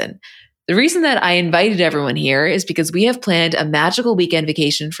like, listen, the reason that I invited everyone here is because we have planned a magical weekend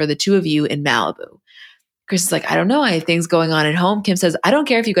vacation for the 2 of you in Malibu. Kris is like, I don't know. I have things going on at home. Kim says, I don't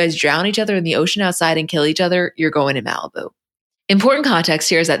care if you guys drown each other in the ocean outside and kill each other. You're going to Malibu. Important context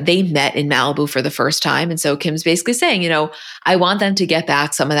here is that they met in Malibu for the first time. And so Kim's basically saying, I want them to get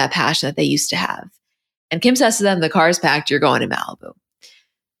back some of that passion that they used to have. And Kim says to them, the car's packed. You're going to Malibu.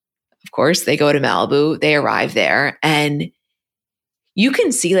 Of course, they go to Malibu. They arrive there. And you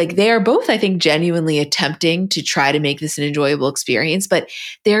can see they are both, I think, genuinely attempting to try to make this an enjoyable experience, but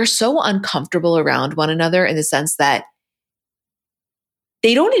they're so uncomfortable around one another in the sense that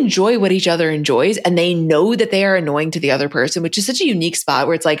they don't enjoy what each other enjoys. And they know that they are annoying to the other person, which is such a unique spot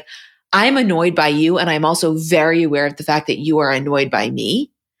where it's like, I'm annoyed by you, and I'm also very aware of the fact that you are annoyed by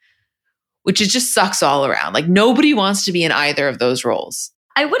me, which it just sucks all around. Like nobody wants to be in either of those roles.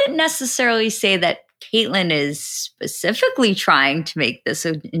 I wouldn't necessarily say that Caitlyn is specifically trying to make this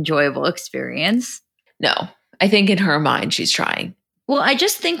an enjoyable experience. No, I think in her mind, she's trying. Well, I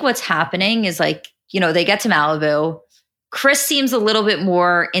just think what's happening is like, they get to Malibu. Chris seems a little bit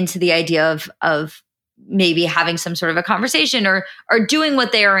more into the idea of maybe having some sort of a conversation or doing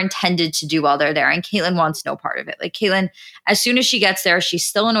what they are intended to do while they're there. And Caitlyn wants no part of it. Like Caitlyn, as soon as she gets there, she's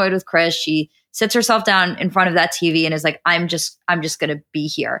still annoyed with Chris. She sits herself down in front of that TV and is like, I'm just going to be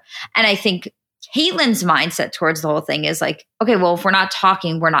here. And I think Caitlyn's mindset towards the whole thing is like, okay, well, if we're not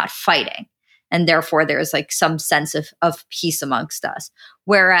talking, we're not fighting. And therefore there's like some sense of peace amongst us.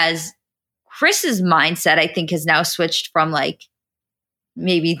 Whereas Chris's mindset, I think, has now switched from like,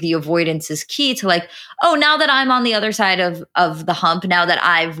 maybe the avoidance is key to like, oh, now that I'm on the other side of the hump, now that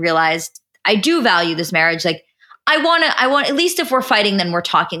I've realized I do value this marriage, like I want, at least if we're fighting, then we're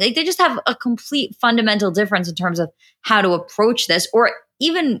talking. Like they just have a complete fundamental difference in terms of how to approach this, or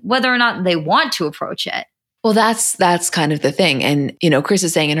even whether or not they want to approach it. Well, that's kind of the thing. And, Chris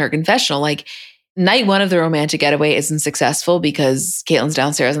is saying in her confessional, like night one of the romantic getaway isn't successful because Caitlyn's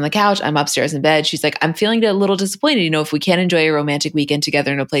downstairs on the couch. I'm upstairs in bed. She's like, I'm feeling a little disappointed. If we can't enjoy a romantic weekend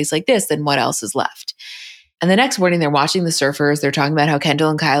together in a place like this, then what else is left? And the next morning they're watching the surfers. They're talking about how Kendall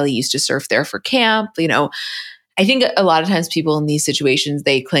and Kylie used to surf there for camp. I think a lot of times people in these situations,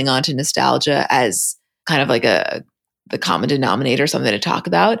 they cling on to nostalgia as kind of like the common denominator, something to talk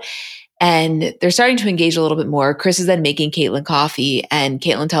about. And they're starting to engage a little bit more. Chris is then making Caitlyn coffee and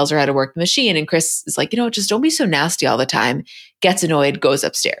Caitlyn tells her how to work the machine. And Chris is like, just don't be so nasty all the time. Gets annoyed, goes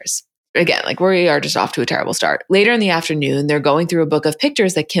upstairs. Again, like we are just off to a terrible start. Later in the afternoon, they're going through a book of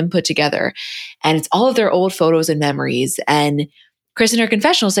pictures that Kim put together. And it's all of their old photos and memories. And Chris in her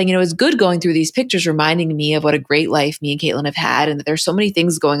confessional saying, it's good going through these pictures, reminding me of what a great life me and Caitlyn have had. And that there's so many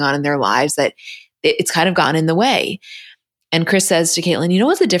things going on in their lives that it's kind of gotten in the way. And Chris says to Caitlyn,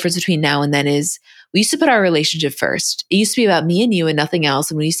 what's the difference between now and then is we used to put our relationship first. It used to be about me and you and nothing else.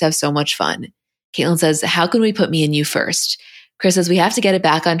 And we used to have so much fun. Caitlyn says, how can we put me and you first? Chris says, we have to get it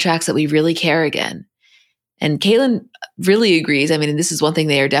back on track so that we really care again. And Caitlyn really agrees. I mean, this is one thing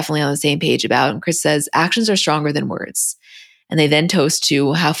they are definitely on the same page about. And Chris says, actions are stronger than words. And they then toast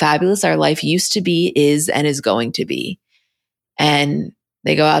to how fabulous our life used to be, is, and is going to be. And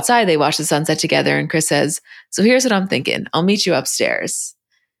they go outside, they watch the sunset together, and Chris says, so here's what I'm thinking. I'll meet you upstairs.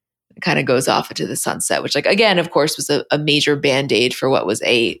 It kind of goes off into the sunset, which again, of course, was a major Band-Aid for what was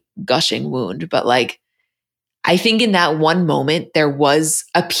a gushing wound. But I think in that one moment, there was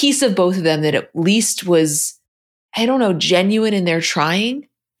a piece of both of them that at least was, genuine in their trying.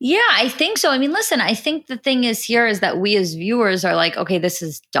 Yeah, I think so. I mean, listen, I think the thing is that we as viewers are like, okay, this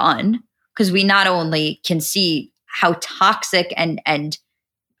is done. Because we not only can see how toxic and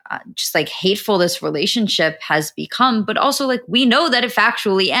just like hateful this relationship has become, but also like we know that it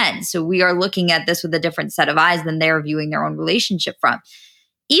factually ends. So we are looking at this with a different set of eyes than they're viewing their own relationship from.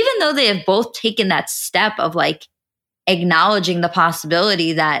 Even though they have both taken that step of like acknowledging the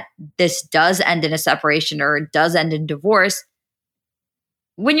possibility that this does end in a separation or it does end in divorce,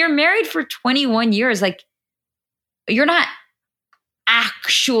 when you're married for 21 years, like you're not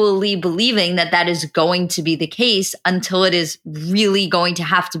actually believing that is going to be the case until it is really going to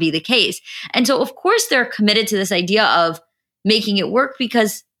have to be the case. And so, of course, they're committed to this idea of making it work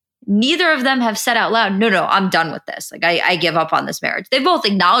because neither of them have said out loud, no, I'm done with this. Like, I give up on this marriage. They both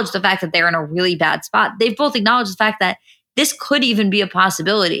acknowledged the fact that they're in a really bad spot. They've both acknowledged the fact that this could even be a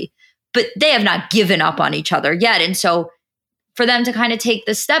possibility, but they have not given up on each other yet. And so for them to kind of take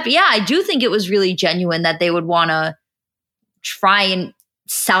this step, yeah, I do think it was really genuine that they would want to try and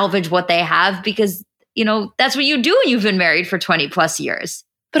salvage what they have because, that's what you do when you've been married for 20 plus years.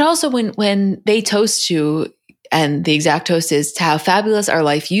 But also when they toast to, and the exact toast is to how fabulous our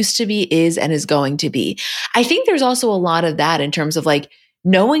life used to be, is, and is going to be. I think there's also a lot of that in terms of like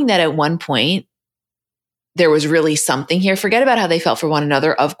knowing that at one point there was really something here. Forget about how they felt for one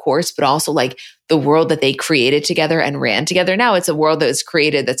another, of course, but also like the world that they created together and ran together. Now it's a world that was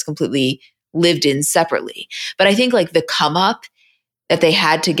created that's completely lived in separately. But I think like the come up that they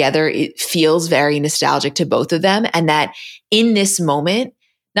had together, it feels very nostalgic to both of them. And that in this moment,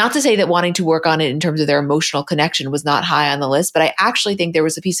 not to say that wanting to work on it in terms of their emotional connection was not high on the list, but I actually think there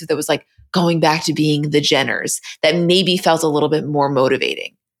was a piece of that was like going back to being the Jenners that maybe felt a little bit more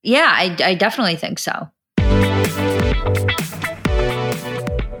motivating. Yeah, I definitely think so.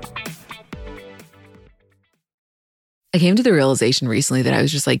 I came to the realization recently that I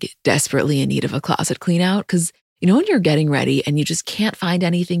was just like desperately in need of a closet clean out because you know, when you're getting ready and you just can't find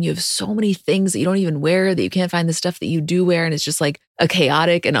anything, you have so many things that you don't even wear, that you can't find the stuff that you do wear. And it's just like a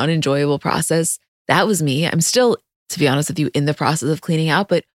chaotic and unenjoyable process. That was me. I'm still, to be honest with you, in the process of cleaning out.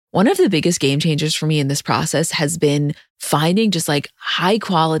 But one of the biggest game changers for me in this process has been finding just like high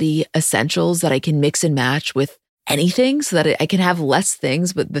quality essentials that I can mix and match with anything so that I can have less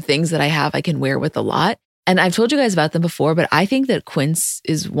things, but the things that I have, I can wear with a lot. And I've told you guys about them before, but I think that Quince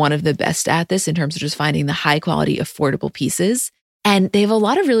is one of the best at this in terms of just finding the high quality, affordable pieces. And they have a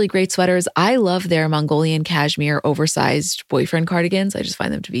lot of really great sweaters. I love their Mongolian cashmere oversized boyfriend cardigans. I just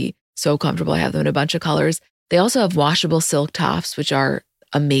find them to be so comfortable. I have them in a bunch of colors. They also have washable silk tops, which are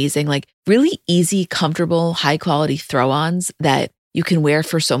amazing, like really easy, comfortable, high quality throw-ons that you can wear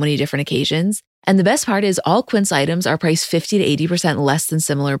for so many different occasions. And the best part is all Quince items are priced 50 to 80% less than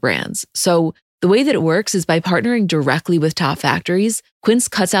similar brands. So the way that it works is by partnering directly with top factories, Quince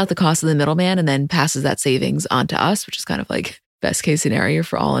cuts out the cost of the middleman and then passes that savings on to us, which is kind of like best case scenario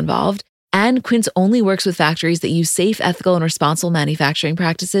for all involved. And Quince only works with factories that use safe, ethical, and responsible manufacturing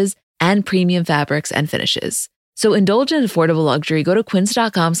practices and premium fabrics and finishes. So indulge in affordable luxury. Go to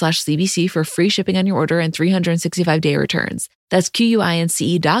quince.com/CBC for free shipping on your order and 365-day returns. That's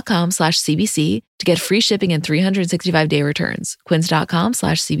QUINCE.com/CBC to get free shipping and 365-day returns.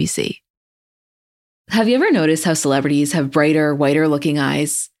 Quince.com/CBC. Have you ever noticed how celebrities have brighter, whiter looking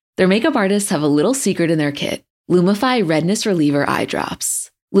eyes? Their makeup artists have a little secret in their kit: Lumify Redness Reliever Eye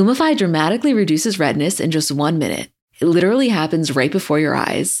Drops. Lumify dramatically reduces redness in just 1 minute. It literally happens right before your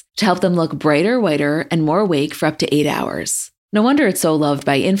eyes to help them look brighter, whiter, and more awake for up to 8 hours. No wonder it's so loved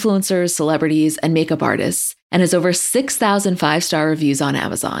by influencers, celebrities, and makeup artists, and has over 6,000 5-star reviews on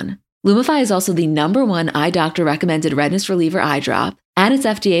Amazon. Lumify is also the #1 eye doctor recommended redness reliever eye drop, and it's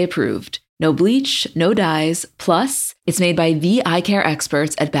FDA approved. No bleach, no dyes, plus it's made by the eye care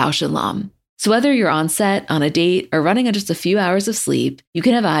experts at Bausch & Lomb. So whether you're on set, on a date, or running on just a few hours of sleep, you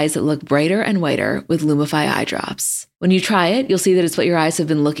can have eyes that look brighter and whiter with Lumify eye drops. When you try it, you'll see that it's what your eyes have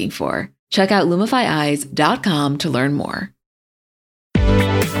been looking for. Check out LumifyEyes.com to learn more.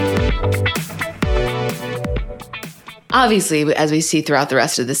 Obviously, as we see throughout the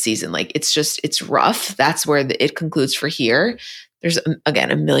rest of the season, like it's rough. That's where it concludes for here. There's,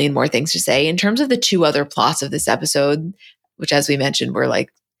 again, a million more things to say. In terms of the two other plots of this episode, which, as we mentioned, were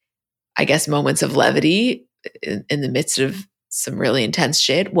like, I guess, moments of levity in the midst of some really intense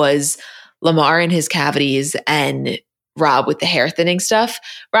shit, was Lamar and his cavities and Rob with the hair thinning stuff.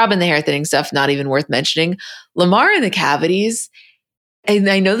 Rob and the hair thinning stuff, not even worth mentioning. Lamar and the cavities, and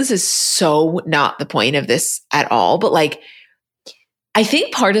I know this is so not the point of this at all, but like, I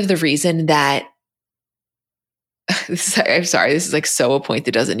think part of the reason that I'm sorry, this is like so a point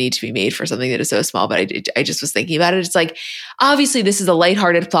that doesn't need to be made for something that is so small, but I just was thinking about it. It's like, obviously this is a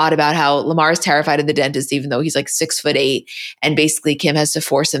lighthearted plot about how Lamar is terrified of the dentist, even though he's like 6'8", and basically Kim has to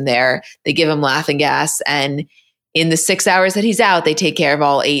force him there. They give him laughing gas, and in the 6 hours that he's out, they take care of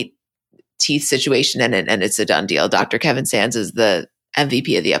all 8 teeth situation, and it's a done deal. Dr. Kevin Sands is the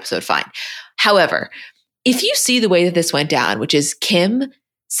MVP of the episode. Fine. However, if you see the way that this went down, which is Kim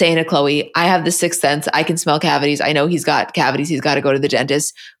saying to Chloe, I have the sixth sense. I can smell cavities. I know he's got cavities. He's got to go to the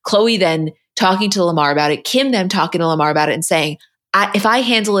dentist. Chloe then talking to Lamar about it. Kim then talking to Lamar about it and saying, if I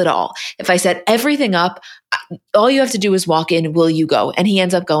handle it all, if I set everything up, all you have to do is walk in. Will you go? And he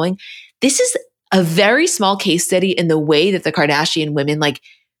ends up going. This is a very small case study in the way that the Kardashian women like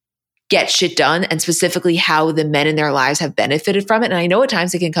get shit done, and specifically how the men in their lives have benefited from it. And I know at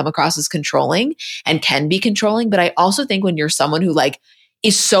times it can come across as controlling and can be controlling, but I also think when you're someone who like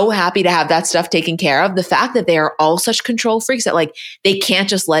is so happy to have that stuff taken care of, the fact that they are all such control freaks that like they can't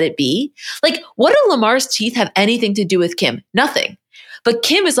just let it be. Like, what do Lamar's teeth have anything to do with Kim? Nothing. But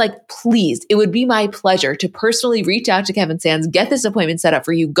Kim is like, please, it would be my pleasure to personally reach out to Kevin Sands, get this appointment set up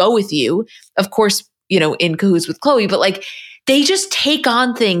for you, go with you. Of course, you know, in cahoots with Chloe, but like they just take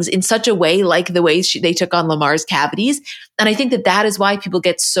on things in such a way, like the way they took on Lamar's cavities. And I think that that is why people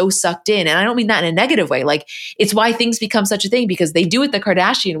get so sucked in. And I don't mean that in a negative way. Like, it's why things become such a thing, because they do it the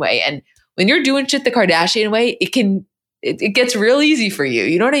Kardashian way. And when you're doing shit the Kardashian way, it gets real easy for you.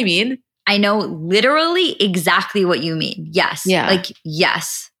 You know what I mean? I know literally exactly what you mean. Yes. Yeah. Like,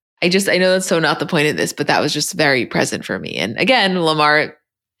 yes. I know that's so not the point of this, but that was just very present for me. And again, Lamar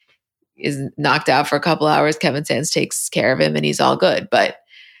is knocked out for a couple hours. Kevin Sands takes care of him and he's all good. But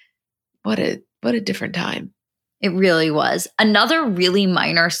what a different time. It really was. Another really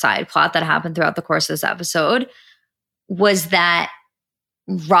minor side plot that happened throughout the course of this episode was that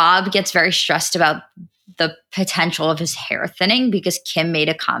Rob gets very stressed about the potential of his hair thinning because Kim made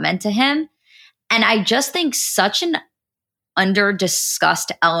a comment to him. And I just think such an under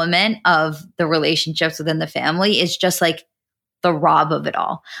discussed element of the relationships within the family is just like the Rob of it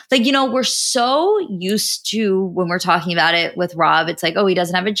all. Like, we're so used to when we're talking about it with Rob, it's like, oh, he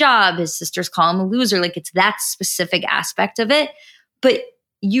doesn't have a job. His sisters call him a loser. Like, it's that specific aspect of it. But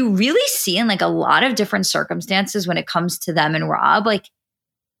you really see in like a lot of different circumstances when it comes to them and Rob, like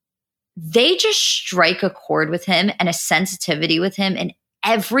they just strike a chord with him and a sensitivity with him in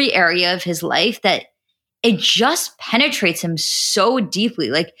every area of his life that it just penetrates him so deeply.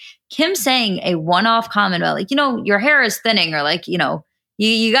 Like Kim saying a one-off comment about like, your hair is thinning, or like, you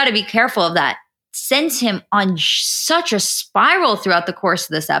got to be careful of that, sends him on such a spiral throughout the course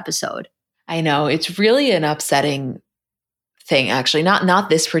of this episode. I know. It's really an upsetting thing, actually. Not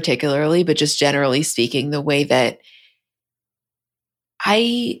this particularly, but just generally speaking, the way that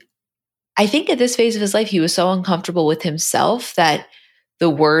I think at this phase of his life, he was so uncomfortable with himself that the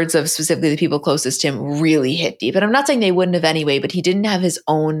words of specifically the people closest to him really hit deep. And I'm not saying they wouldn't have anyway, but he didn't have his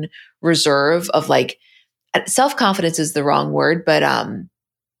own reserve of like, self-confidence is the wrong word, but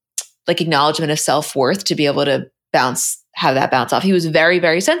like acknowledgement of self-worth to be able to have that bounce off. He was very,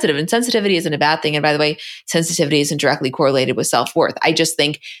 very sensitive, and sensitivity isn't a bad thing. And by the way, sensitivity isn't directly correlated with self-worth. I just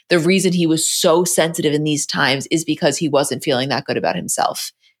think the reason he was so sensitive in these times is because he wasn't feeling that good about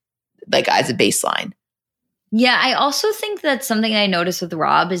himself, like as a baseline. Yeah, I also think that something I noticed with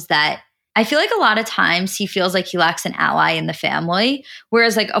Rob is that I feel like a lot of times he feels like he lacks an ally in the family.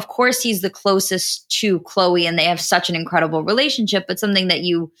 Whereas like, of course, he's the closest to Chloe and they have such an incredible relationship. But something that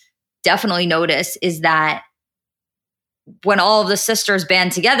you definitely notice is that when all of the sisters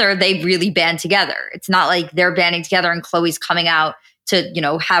band together, they really band together. It's not like they're banding together and Chloe's coming out to,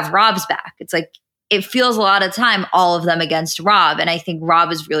 have Rob's back. It's like, it feels a lot of time, all of them against Rob. And I think Rob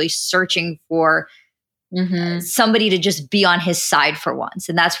is really searching for somebody to just be on his side for once.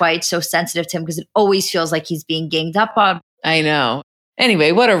 And that's why it's so sensitive to him, because it always feels like he's being ganged up on. I know.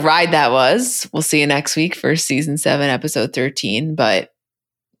 Anyway, what a ride that was. We'll see you next week for season 7, episode 13. But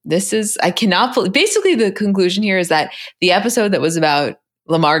basically the conclusion here is that the episode that was about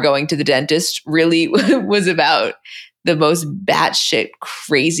Lamar going to the dentist really was about the most batshit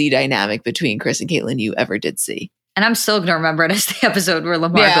crazy dynamic between Chris and Caitlin you ever did see. And I'm still going to remember it as the episode where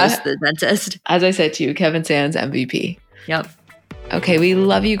Lamar goes to the dentist. As I said to you, Kevin Sands MVP. Yep. Okay, we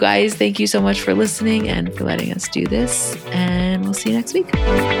love you guys. Thank you so much for listening and for letting us do this. And we'll see you next week.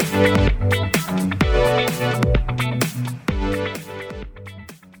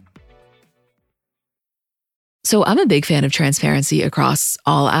 So I'm a big fan of transparency across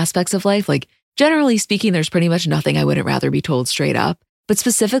all aspects of life. Like, generally speaking, there's pretty much nothing I wouldn't rather be told straight up. But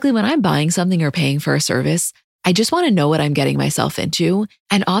specifically when I'm buying something or paying for a service, I just want to know what I'm getting myself into.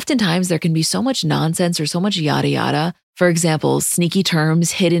 And oftentimes there can be so much nonsense or so much yada yada. For example, sneaky terms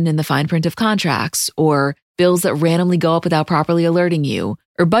hidden in the fine print of contracts, or bills that randomly go up without properly alerting you,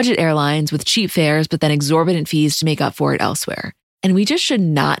 or budget airlines with cheap fares but then exorbitant fees to make up for it elsewhere. And we just should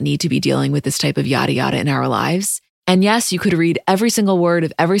not need to be dealing with this type of yada yada in our lives. And yes, you could read every single word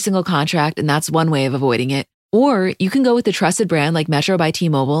of every single contract, and that's one way of avoiding it. Or you can go with the trusted brand like Metro by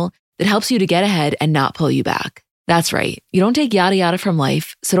T-Mobile that helps you to get ahead and not pull you back. That's right. You don't take yada yada from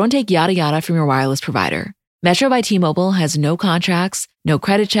life, so don't take yada yada from your wireless provider. Metro by T-Mobile has no contracts, no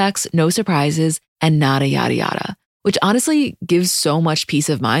credit checks, no surprises, and nada yada yada, which honestly gives so much peace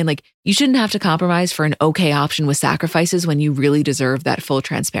of mind. Like, you shouldn't have to compromise for an okay option with sacrifices when you really deserve that full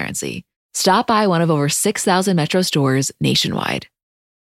transparency. Stop by one of over 6,000 Metro stores nationwide.